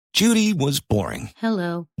Judy was boring.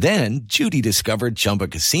 Hello. Then Judy discovered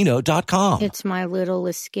ChumbaCasino.com. It's my little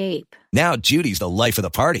escape. Now Judy's the life of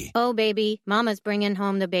the party. Oh, baby, mama's bringing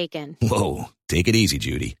home the bacon. Whoa, take it easy,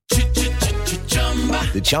 Judy.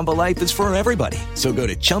 The Chumba life is for everybody. So go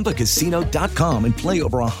to ChumbaCasino.com and play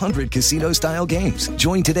over 100 casino-style games.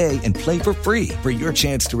 Join today and play for free for your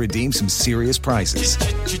chance to redeem some serious prizes.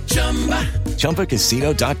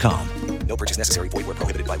 ChumbaCasino.com. No purchase necessary. Void where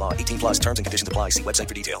prohibited by law. 18 plus terms and conditions apply. See website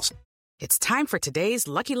for details. It's time for today's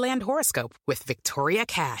Lucky Land horoscope with Victoria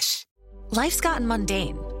Cash. Life's gotten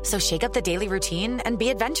mundane, so shake up the daily routine and be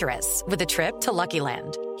adventurous with a trip to Lucky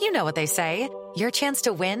Land. You know what they say. Your chance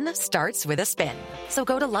to win starts with a spin. So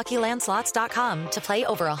go to LuckyLandSlots.com to play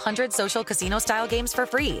over 100 social casino-style games for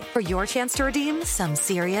free for your chance to redeem some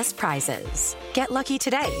serious prizes. Get lucky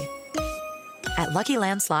today at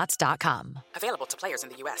LuckyLandSlots.com. Available to players in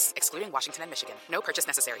the U.S., excluding Washington and Michigan. No purchase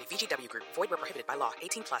necessary. VGW Group. Void where prohibited by law.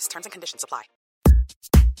 18 plus. Terms and conditions apply.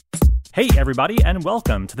 Hey, everybody, and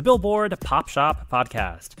welcome to the Billboard Pop Shop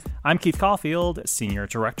Podcast. I'm Keith Caulfield, Senior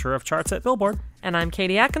Director of Charts at Billboard. And I'm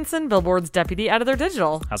Katie Atkinson, Billboard's Deputy Editor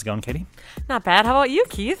Digital. How's it going, Katie? Not bad. How about you,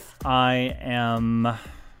 Keith? I am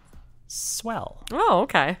swell. Oh,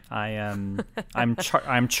 okay. I'm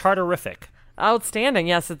charterific. Outstanding.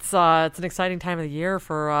 Yes, it's an exciting time of the year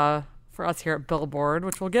for us here at Billboard,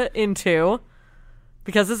 which we'll get into.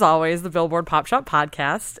 Because, as always, the Billboard Pop Shop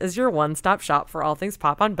Podcast is your one-stop shop for all things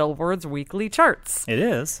pop on Billboard's weekly charts. It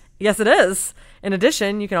is. Yes, it is. In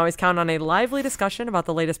addition, you can always count on a lively discussion about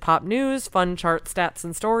the latest pop news, fun chart stats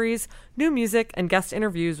and stories, new music, and guest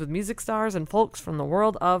interviews with music stars and folks from the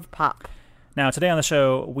world of pop. Now, today on the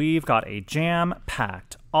show, we've got a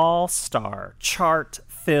jam-packed, all-star,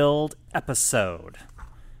 chart-filled episode.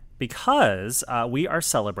 Because we are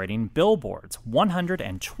celebrating Billboard's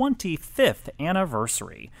 125th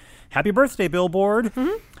anniversary. Happy birthday, Billboard!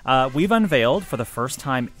 Mm-hmm. We've unveiled, for the first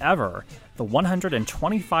time ever, the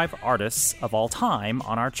 125 artists of all time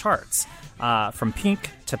on our charts. From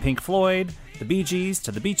Pink to Pink Floyd, the Bee Gees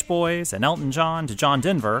to the Beach Boys, and Elton John to John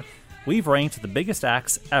Denver, we've ranked the biggest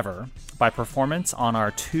acts ever by performance on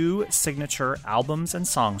our two signature albums and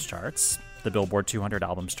songs charts. The Billboard 200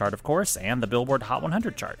 Albums chart, of course, and the Billboard Hot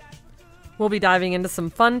 100 chart. We'll be diving into some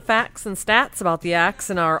fun facts and stats about the acts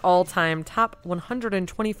in our all-time top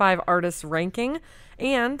 125 artists ranking,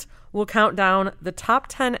 and we'll count down the top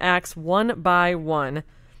 10 acts one by one.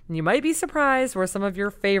 And you might be surprised where some of your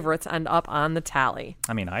favorites end up on the tally.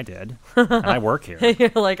 I mean, I did. And I work here. You're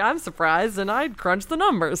like, I'm surprised, and I'd crunch the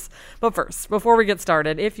numbers. But first, before we get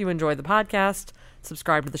started, if you enjoyed the podcast,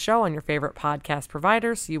 subscribe to the show on your favorite podcast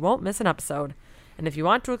provider so you won't miss an episode. And if you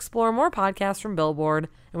want to explore more podcasts from Billboard,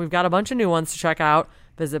 and we've got a bunch of new ones to check out,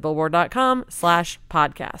 visit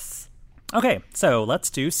billboard.com/podcasts. Okay, so let's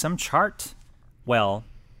do some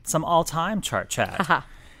some all-time chart chat.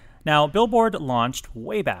 Now, Billboard launched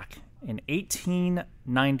way back in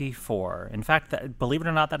 1894. In fact, believe it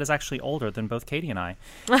or not, that is actually older than both Katie and I.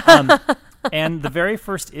 And the very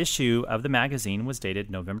first issue of the magazine was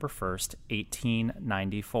dated November 1st,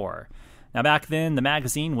 1894. Now, back then, the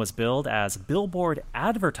magazine was billed as Billboard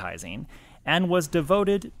Advertising and was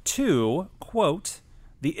devoted to, quote,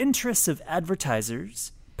 the interests of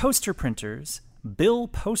advertisers, poster printers, bill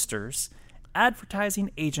posters,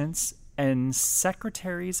 advertising agents, and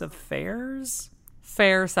secretaries of fairs?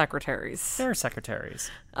 Fair secretaries. Fair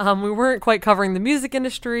secretaries. We weren't quite covering the music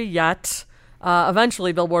industry yet.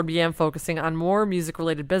 Eventually, Billboard began focusing on more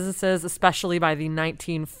music-related businesses, especially by the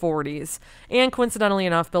 1940s. And coincidentally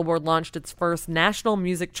enough, Billboard launched its first national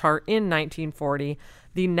music chart in 1940,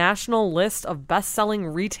 the National List of Best-Selling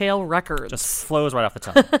Retail Records. Just flows right off the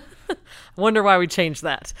tongue. Wonder why we changed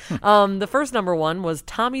that. The first number one was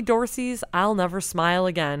Tommy Dorsey's I'll Never Smile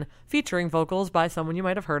Again, featuring vocals by someone you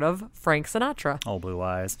might have heard of, Frank Sinatra. Oh, blue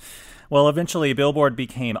eyes. Well, eventually, Billboard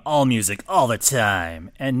became all music all the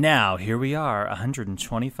time. And now, here we are,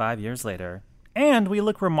 125 years later. And we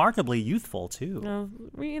look remarkably youthful, too.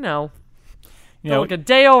 Like a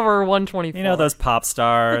day over 124. You know, those pop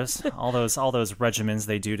stars, all those regimens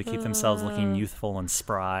they do to keep themselves looking youthful and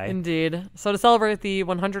spry. Indeed. So to celebrate the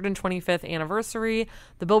 125th anniversary,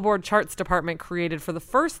 the Billboard Charts Department created for the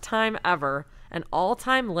first time ever an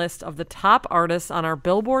all-time list of the top artists on our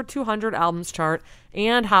Billboard 200 Albums chart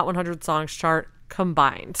and Hot 100 Songs chart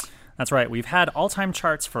combined. That's right. We've had all-time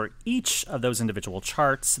charts for each of those individual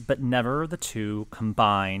charts, but never the two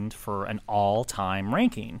combined for an all-time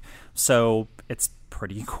ranking. So it's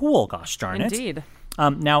pretty cool, gosh darn it. Indeed.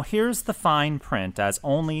 Now, here's the fine print, as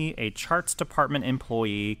only a charts department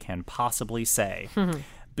employee can possibly say.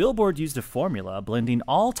 Billboard used a formula blending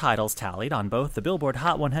all titles tallied on both the Billboard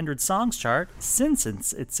Hot 100 Songs chart since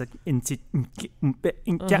its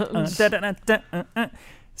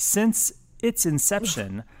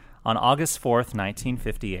inception on August 4th,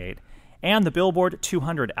 1958, and the Billboard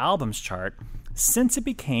 200 Albums chart since it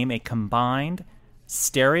became a combined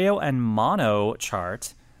stereo and mono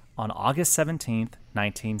chart on August 17th,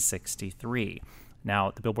 1963.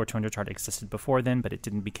 Now, the Billboard 200 chart existed before then, but it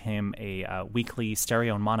didn't become a weekly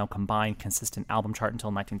stereo and mono combined consistent album chart until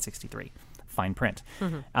 1963. Fine print.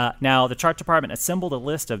 Now, the chart department assembled a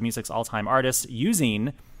list of music's all-time artists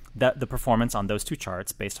using the performance on those two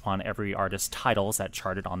charts based upon every artist's titles that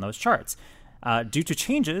charted on those charts. Due to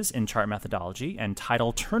changes in chart methodology and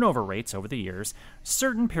title turnover rates over the years,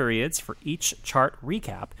 certain periods for each chart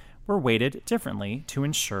recap were weighted differently to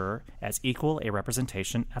ensure as equal a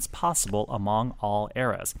representation as possible among all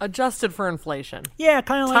eras. Adjusted for inflation. Yeah,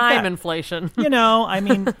 kind of like Time that. inflation. You know, I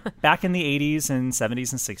mean, back in the 80s and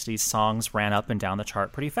 70s and 60s, songs ran up and down the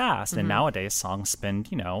chart pretty fast. And nowadays, songs spend,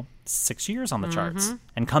 6 years on the charts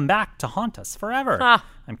and come back to haunt us forever.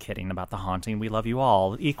 I'm kidding about the haunting. We love you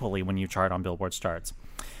all equally when you chart on Billboard's charts.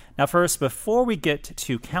 Now, first, before we get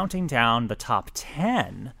to counting down the top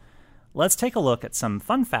 10, let's take a look at some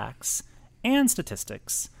fun facts and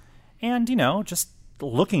statistics and, just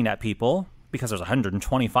looking at people, because there's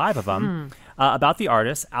 125 of them, about the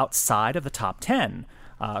artists outside of the top 10,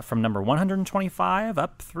 from number 125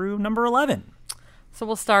 up through number 11. So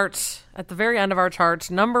we'll start at the very end of our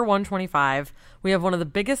chart, number 125. We have one of the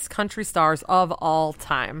biggest country stars of all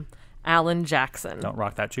time, Alan Jackson. Don't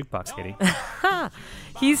rock that jukebox, Katie.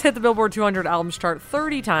 He's hit the Billboard 200 albums chart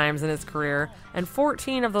 30 times in his career, and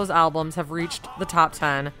 14 of those albums have reached the top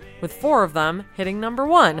 10, with 4 of them hitting number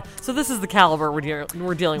 1. So this is the caliber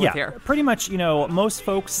we're dealing with here. Pretty much, most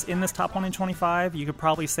folks in this top 125, you could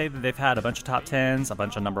probably say that they've had a bunch of top 10s, a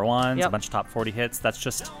bunch of number 1s, a bunch of top 40 hits.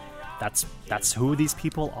 That's who these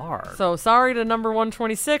people are. So sorry to number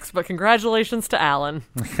 126, but congratulations to Alan.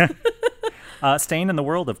 Staying in the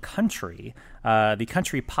world of country, the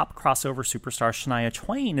country pop crossover superstar Shania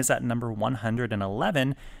Twain is at number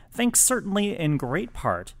 111, thanks certainly in great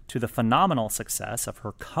part to the phenomenal success of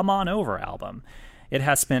her Come On Over album. It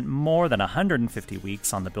has spent more than 150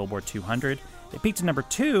 weeks on the Billboard 200. It peaked at number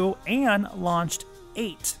 2 and launched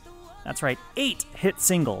 8 hit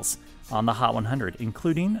singles on the Hot 100,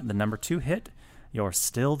 including the number 2 hit, You're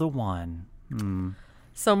Still the One.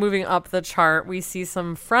 So moving up the chart, we see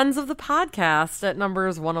some friends of the podcast at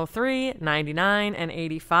numbers 103, 99, and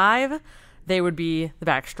 85. They would be the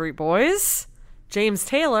Backstreet Boys, James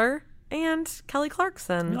Taylor, and Kelly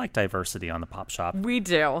Clarkson. We like diversity on the Pop Shop. We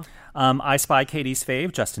do. I Spy Katie's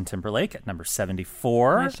fave, Justin Timberlake, at number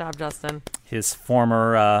 74. Nice job, Justin. His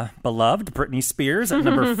former beloved, Britney Spears, at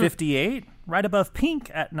number 58. Right above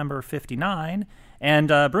Pink at number 59. And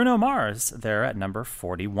Bruno Mars there at number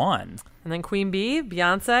 41. And then Queen Bee,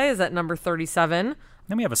 Beyonce, is at number 37.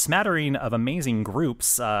 Then we have a smattering of amazing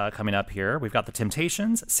groups coming up here. We've got the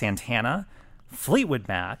Temptations, Santana, Fleetwood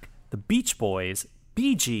Mac, the Beach Boys,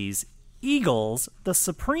 Bee Gees, Eagles, the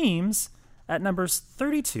Supremes at numbers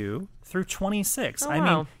 32 through 26. Oh, I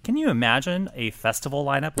wow. mean, can you imagine a festival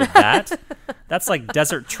lineup with that? That's like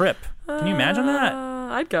Desert Trip. Can you imagine that?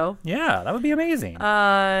 I'd go. Yeah, that would be amazing.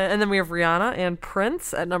 And then we have Rihanna and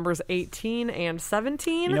Prince at numbers 18 and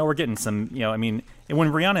 17. We're getting some, when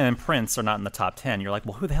Rihanna and Prince are not in the top 10, you're like,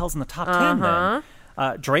 well, who the hell's in the top 10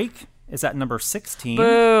 then? Drake is at number 16.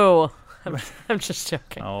 Boo. I'm just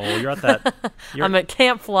joking. Oh, you're at that. I'm at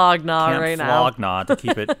Camp Flog Gnaw right now. Camp Flog Gnaw to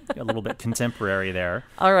keep it a little bit contemporary there.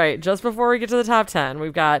 All right, just before we get to the top 10,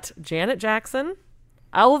 we've got Janet Jackson,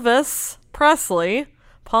 Elvis Presley,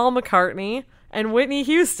 Paul McCartney, and Whitney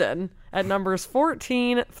Houston at numbers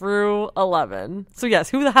 14 through 11. So yes,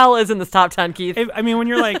 who the hell is in this top 10, Keith? I mean, when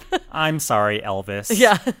you're like, I'm sorry, Elvis.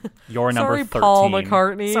 Yeah. You're number Sorry, 13. Paul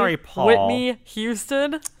McCartney. Sorry, Paul. Whitney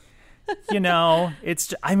Houston.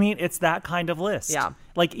 It's that kind of list. Yeah.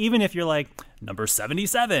 Like, even if you're like, number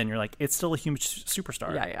 77, you're like, it's still a huge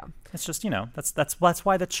superstar. Yeah. It's just, that's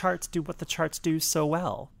why the charts do what the charts do so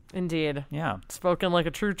well. Indeed. Yeah. Spoken like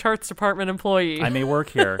a true charts department employee. I may work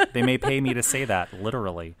here. They may pay me to say that,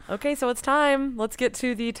 literally. Okay, so it's time. Let's get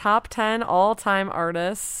to the top 10 all-time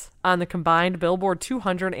artists on the combined Billboard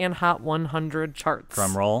 200 and Hot 100 charts.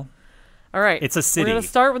 Drum roll. All right. It's a city. We're going to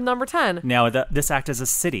start with number 10. Now, this act as a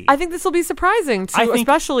city. I think this will be surprising to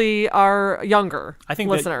especially our younger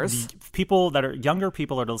listeners. The people that are younger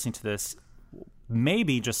people that are listening to this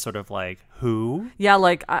maybe just sort of like, who? Yeah,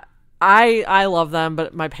 like I love them,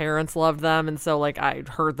 but my parents loved them, and so like I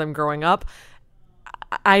heard them growing up.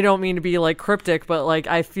 I don't mean to be like cryptic, but like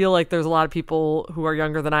I feel like there's a lot of people who are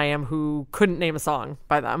younger than I am who couldn't name a song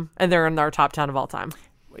by them, and they're in our top 10 of all time.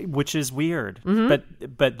 Which is weird,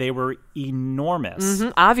 but they were enormous.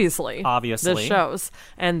 Obviously. Obviously. This shows.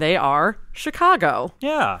 And they are Chicago.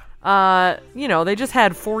 Yeah. They just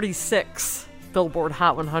had 46 Billboard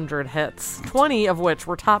Hot 100 hits, 20 of which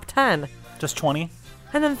were top 10. Just 20?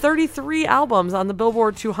 And then 33 albums on the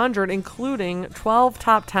Billboard 200, including 12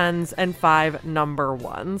 top 10s and 5 number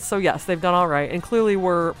ones. So yes, they've done all right, and clearly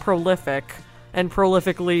were prolific and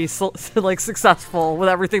prolifically successful with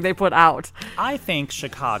everything they put out. I think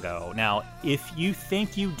Chicago. Now, if you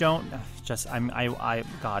think you don't,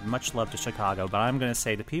 God, much love to Chicago, but I'm going to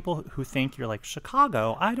say to people who think you're like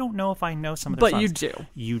Chicago, I don't know if I know some of their songs. But you do.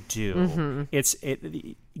 You do.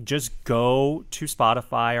 Just go to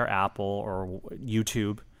Spotify or Apple or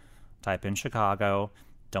YouTube, type in Chicago.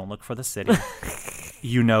 Don't look for the city.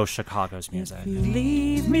 You know Chicago's music. If you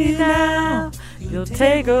leave me now, you'll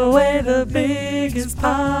take away the biggest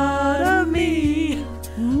part of me.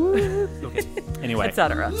 Anyway,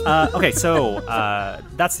 etc. Okay, so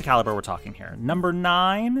that's the caliber we're talking here. Number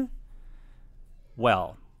 9,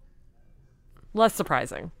 well, less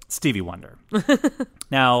surprising. Stevie Wonder.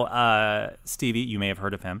 Now, Stevie, you may have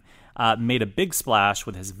heard of him, made a big splash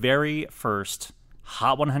with his very first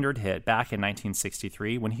Hot 100 hit back in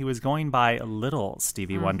 1963 when he was going by Little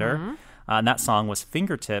Stevie Wonder. And that song was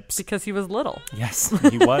Fingertips. Because he was little. Yes,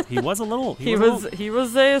 he was a little. He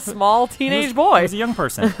was a small teenage boy. He was a young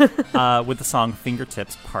person with the song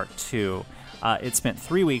Fingertips Part 2. It spent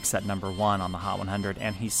 3 weeks at number 1 on the Hot 100,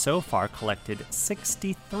 and he's so far collected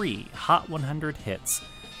 63 Hot 100 hits,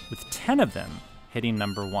 with 10 of them hitting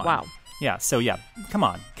number 1. Wow. Yeah, so yeah, come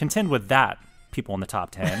on. Contend with that, people in the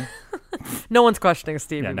top 10. No one's questioning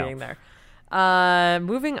Stevie no. being there.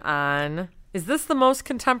 Moving on. Is this the most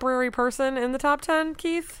contemporary person in the top 10,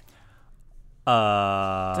 Keith?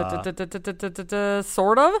 Sort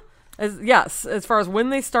of. Yes, as far as when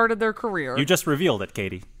they started their career. You just revealed it,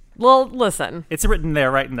 Katie. Well, listen. It's written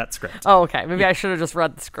there right in that script. Oh, okay. Maybe I should have just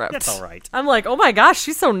read the script. That's all right. I'm like, oh my gosh,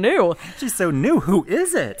 she's so new. She's so new. Who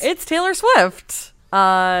is it? It's Taylor Swift.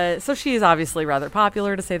 So she's obviously rather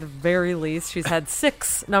popular, to say the very least. She's had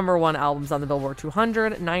 6 number 1 albums on the Billboard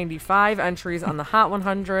 200, 95 entries on the Hot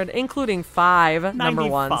 100, including 5 number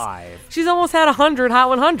 1s. She's almost had 100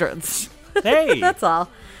 Hot 100s. Hey! That's all.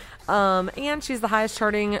 And she's the highest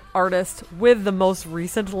charting artist with the most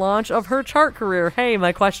recent launch of her chart career. Hey,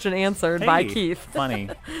 my question answered by Keith. Funny.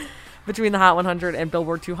 Between the Hot 100 and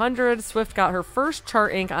Billboard 200, Swift got her first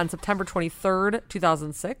chart ink on September 23rd,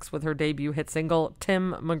 2006, with her debut hit single,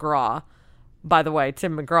 Tim McGraw. By the way,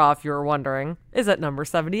 Tim McGraw, if you were wondering, is at number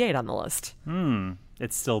 78 on the list.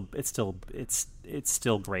 It's still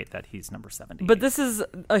great that he's number 70. But this is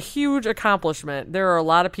a huge accomplishment. There are a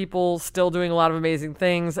lot of people still doing a lot of amazing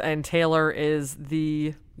things, and Taylor is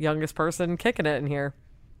the youngest person kicking it in here.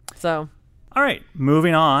 So, all right,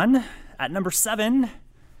 moving on. At number 7,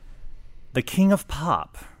 the King of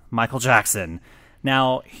Pop, Michael Jackson.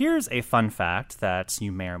 Now, here's a fun fact that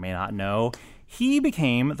you may or may not know. He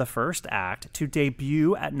became the first act to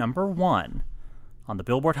debut at number 1 on the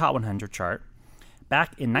Billboard Hot 100 chart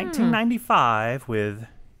back in 1995 with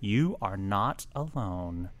You Are Not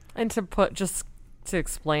Alone. And to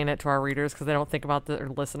explain it to our readers, because they don't think about or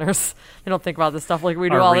listeners, they don't think about this stuff like we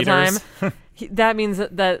do all readers. The time. That means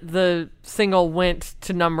that the single went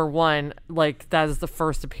to number 1. Like, that is the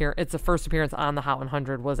first appearance. It's the first appearance on the Hot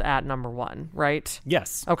 100 was at number 1, right?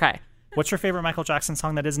 Yes. Okay. What's your favorite Michael Jackson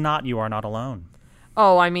song that is not You Are Not Alone?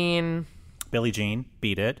 Oh, I mean, Billie Jean,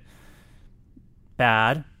 Beat It.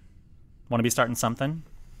 Bad. Want to Be Starting Something?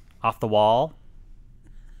 Off the Wall.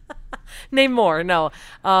 Name more. No.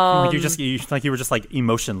 You were just like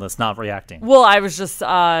emotionless, not reacting. Well, I was just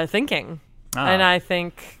thinking. And I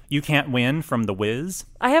think You Can't Win from The Wiz.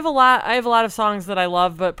 I have a lot of songs that I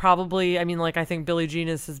love, but probably, I mean, like, I think Billie Jean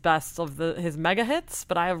is his best of his mega hits,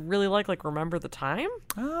 but I really like Remember the Time.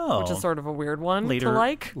 Oh. Which is sort of a weird one to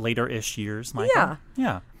like. Later-ish years, Michael.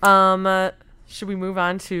 Yeah. Yeah. Should we move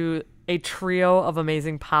on to a trio of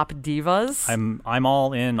amazing pop divas? I'm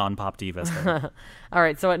all in on pop divas. All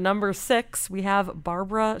right, so at number 6, we have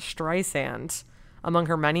Barbra Streisand. Among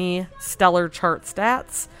her many stellar chart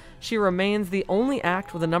stats, she remains the only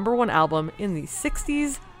act with a number 1 album in the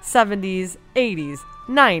 60s, 70s, 80s,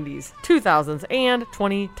 90s, 2000s, and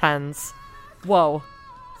 2010s. Whoa.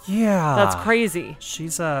 Yeah. That's crazy.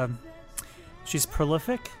 She's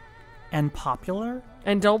prolific and popular.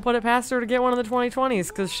 And don't put it past her to get one of the 2020s,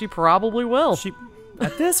 because she probably will.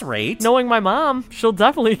 At this rate. Knowing my mom, she'll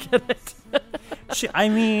definitely get it.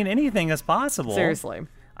 Anything is possible. Seriously.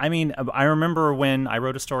 I mean, I remember when I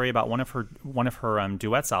wrote a story about one of her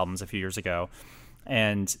duets albums a few years ago,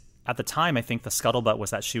 and at the time, I think the scuttlebutt was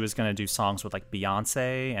that she was going to do songs with like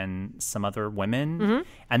Beyonce and some other women,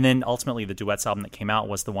 and then ultimately the duets album that came out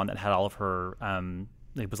was the one that had all of her.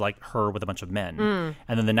 It was like her with a bunch of men,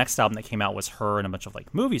 and then the next album that came out was her and a bunch of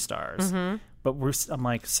like movie stars. But I'm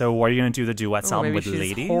like, so are you going to do the duets album with she's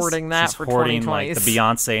ladies? Hoarding that she's for hoarding 2020s. like the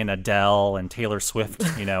Beyonce and Adele and Taylor Swift,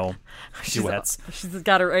 duets. She's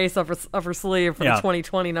got her ace up her sleeve for the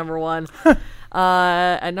 2020 number one.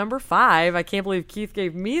 At number 5, I can't believe Keith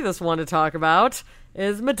gave me this one to talk about,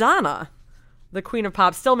 is Madonna. The Queen of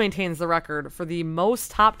Pop still maintains the record for the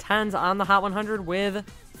most top 10s on the Hot 100 with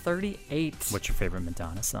 38. What's your favorite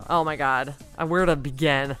Madonna song? Oh my God. Where to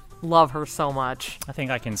begin? Love her so much. I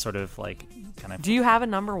think I can sort of like kind of. Do you have a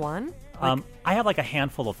number one? I have like a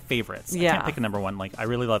handful of favorites. Yeah. I can't pick a number one. Like I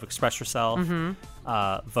really love Express Yourself,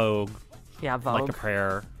 Vogue, Yeah, Vogue. Like a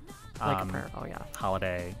Prayer, Like a Prayer. Oh yeah.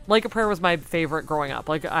 Holiday. Like a Prayer was my favorite growing up.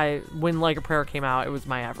 When Like a Prayer came out, it was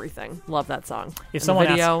my everything. Love that song. If And the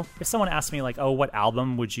video. if someone asked me like, oh, what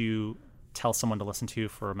album would you tell someone to listen to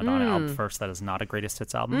for a Madonna album first that is not a greatest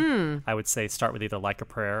hits album, I would say start with either Like a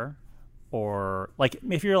Prayer. Or like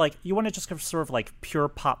if you're like you want to just go for sort of like pure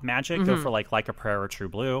pop magic, go for like a Prayer or True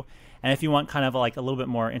Blue. And if you want kind of like a little bit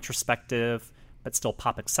more introspective but still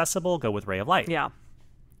pop accessible, go with Ray of Light. Yeah,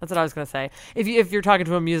 that's what I was gonna say. If you're talking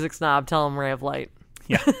to a music snob, tell him Ray of Light.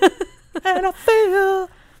 Yeah. And I feel.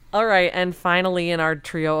 All right, and finally in our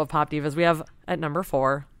trio of pop divas, we have at number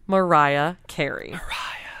 4 Mariah Carey.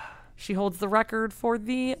 She holds the record for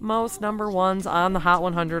the most number ones on the Hot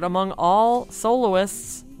 100 among all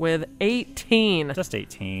soloists with 18. Just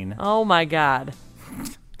 18. Oh my God.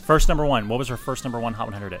 First number one. What was her first number one Hot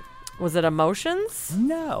 100 hit? Was it Emotions?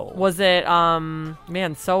 No. Was it,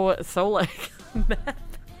 so like...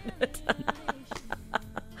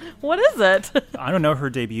 What is it? I don't know her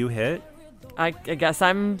debut hit. I guess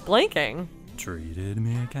I'm blanking. Treated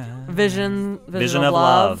me kind. Vision of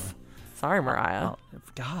Love. Sorry, Mariah. Oh,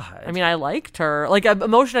 God. I mean, I liked her. Like,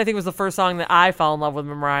 Emotion, I think, was the first song that I fell in love with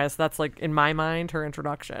Mariah. So that's, like, in my mind, her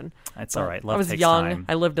introduction. It's all right. Love I was takes young. time.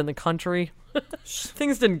 I lived in the country.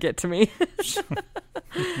 Things didn't get to me.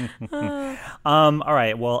 All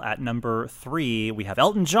right. Well, at number 3, we have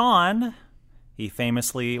Elton John. He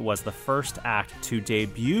famously was the first act to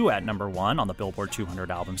debut at number 1 on the Billboard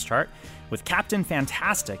 200 albums chart with Captain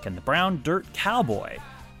Fantastic and the Brown Dirt Cowboy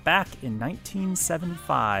back in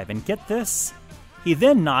 1975. And get this, he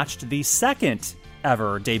then notched the second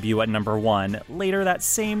ever debut at number 1 later that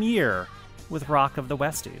same year with Rock of the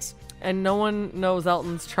Westies. And no one knows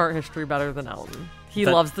Elton's chart history better than Elton. He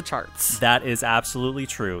loves the charts. That is absolutely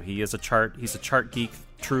true. He's a chart geek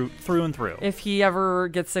through and through. If he ever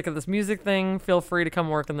gets sick of this music thing, feel free to come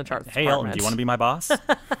work in the charts Hey, department. Elton, do you want to be my boss?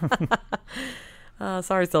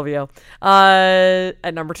 Sorry, Silvio.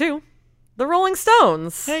 At number 2, the Rolling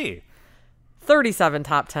Stones. Hey. 37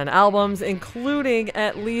 top 10 albums, including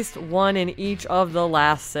at least one in each of the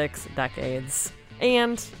last 6 decades.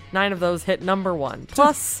 And 9 of those hit number 1.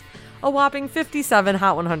 Plus a whopping 57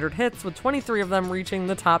 Hot 100 hits, with 23 of them reaching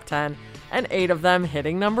the top 10 and 8 of them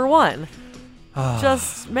hitting number 1.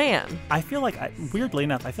 Just, man. I feel like, weirdly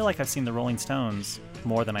enough, I feel like I've seen the Rolling Stones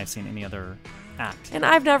more than I've seen any other act. And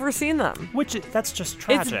I've never seen them. Which, that's just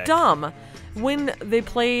tragic. It's dumb. When they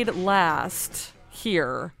played last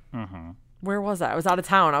here, where was I? I was out of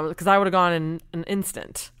town because I would have gone in an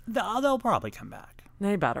instant. They'll probably come back.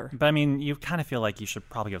 They better. But I mean, you kind of feel like you should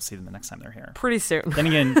probably go see them the next time they're here. Pretty soon.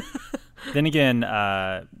 Then again,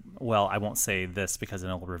 well, I won't say this because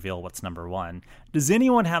it'll reveal what's number 1. Does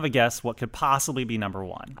anyone have a guess what could possibly be number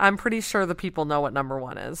 1? I'm pretty sure the people know what number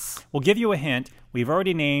 1 is. We'll give you a hint. We've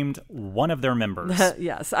already named one of their members.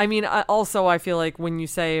 Yes. I mean, I feel like when you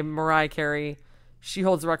say Mariah Carey, she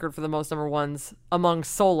holds the record for the most number 1s among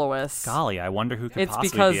soloists. Golly, I wonder who could possibly be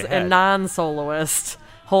It's because ahead. a non-soloist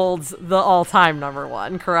holds the all-time number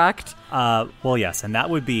 1, correct? Well, yes, and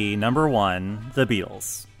that would be number 1, the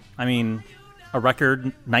Beatles. I mean, a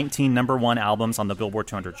record 19 number 1 albums on the Billboard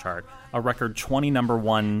 200 chart, a record 20 number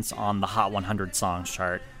 1s on the Hot 100 songs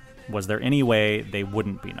chart. Was there any way they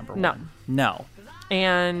wouldn't be number 1? No.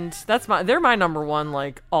 And they're my number 1,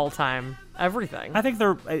 like, all-time everything. I think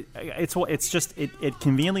it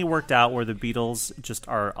conveniently worked out where the Beatles just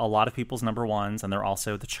are a lot of people's number 1s, and they're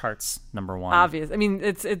also the charts number 1. Obvious. I mean,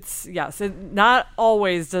 yes. Not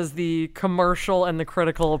always does the commercial and the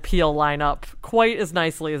critical appeal line up quite as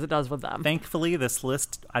nicely as it does with them. Thankfully, this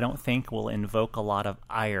list, I don't think, will invoke a lot of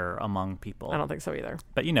ire among people. I don't think so either.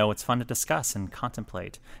 But, it's fun to discuss and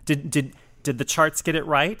contemplate. Did the charts get it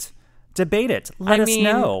right? Debate it. Let us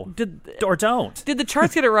know. Or don't. Did the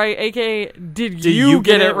charts get it right? AKA, did you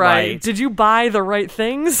get it right? Did you buy the right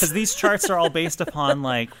things? Because these charts are all based upon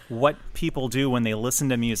like what people do when they listen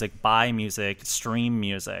to music, buy music, stream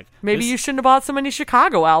music. Maybe you shouldn't have bought so many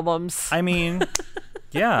Chicago albums. I mean,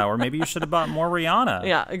 yeah, or maybe you should have bought more Rihanna.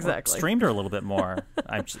 Yeah, exactly. Streamed her a little bit more.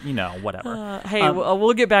 Whatever. Hey,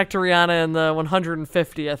 we'll get back to Rihanna in the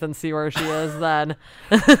 150th and see where she is then.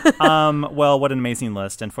 Well, what an amazing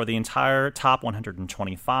list. And for the entire top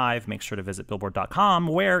 125, make sure to visit Billboard.com,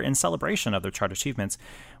 where, in celebration of their chart achievements,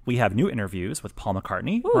 we have new interviews with Paul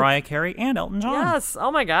McCartney, Mariah Carey, and Elton John. Yes.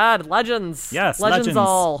 Oh, my God. Legends. Yes. Legends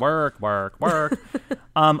all. Work.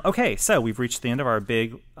 Okay, so we've reached the end of our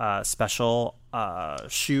big special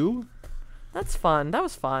shoe. That's fun. That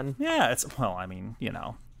was fun. Yeah.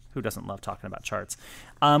 Who doesn't love talking about charts?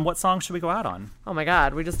 What song should we go out on? Oh, my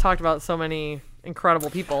God. We just talked about so many incredible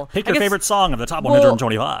people. Pick your favorite song of the top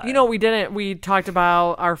 125. We didn't. We talked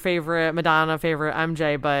about our favorite Madonna, favorite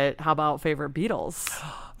MJ, but how about favorite Beatles?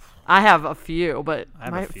 I have a few, but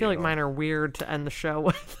I feel like mine are weird to end the show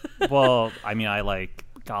with. Well, I like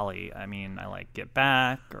Get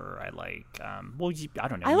Back, or I like, I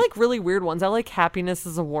don't know. I like really weird ones. I like Happiness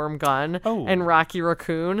is a Warm Gun and Rocky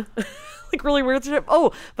Raccoon. Like really weird shit.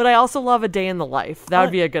 Oh, but I also love A Day in the Life. That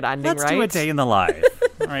would be a good ending, Let's right? do A Day in the Life.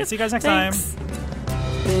 All right, see you guys next time.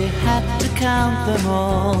 They had to count them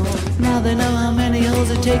all. Now they know how many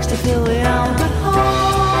holes it takes to fill the Albert Hall.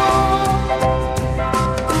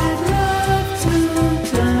 They'd love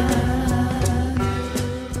to turn.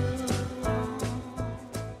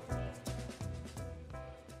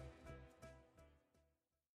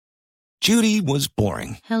 Judy was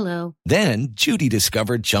boring. Hello. Then Judy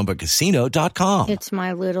discovered ChumbaCasino.com. It's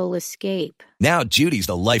my little escape. Now Judy's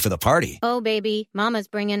the life of the party. Oh, baby, mama's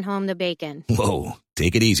bringing home the bacon. Whoa,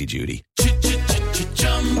 take it easy, Judy.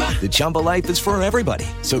 The Chumba life is for everybody.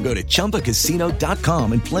 So go to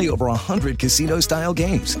ChumbaCasino.com and play over 100 casino-style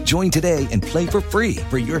games. Join today and play for free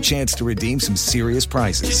for your chance to redeem some serious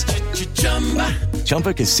prizes.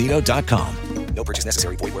 ChumbaCasino.com. No purchase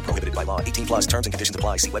necessary. Void where prohibited by law. 18+ terms and conditions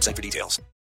apply. See website for details.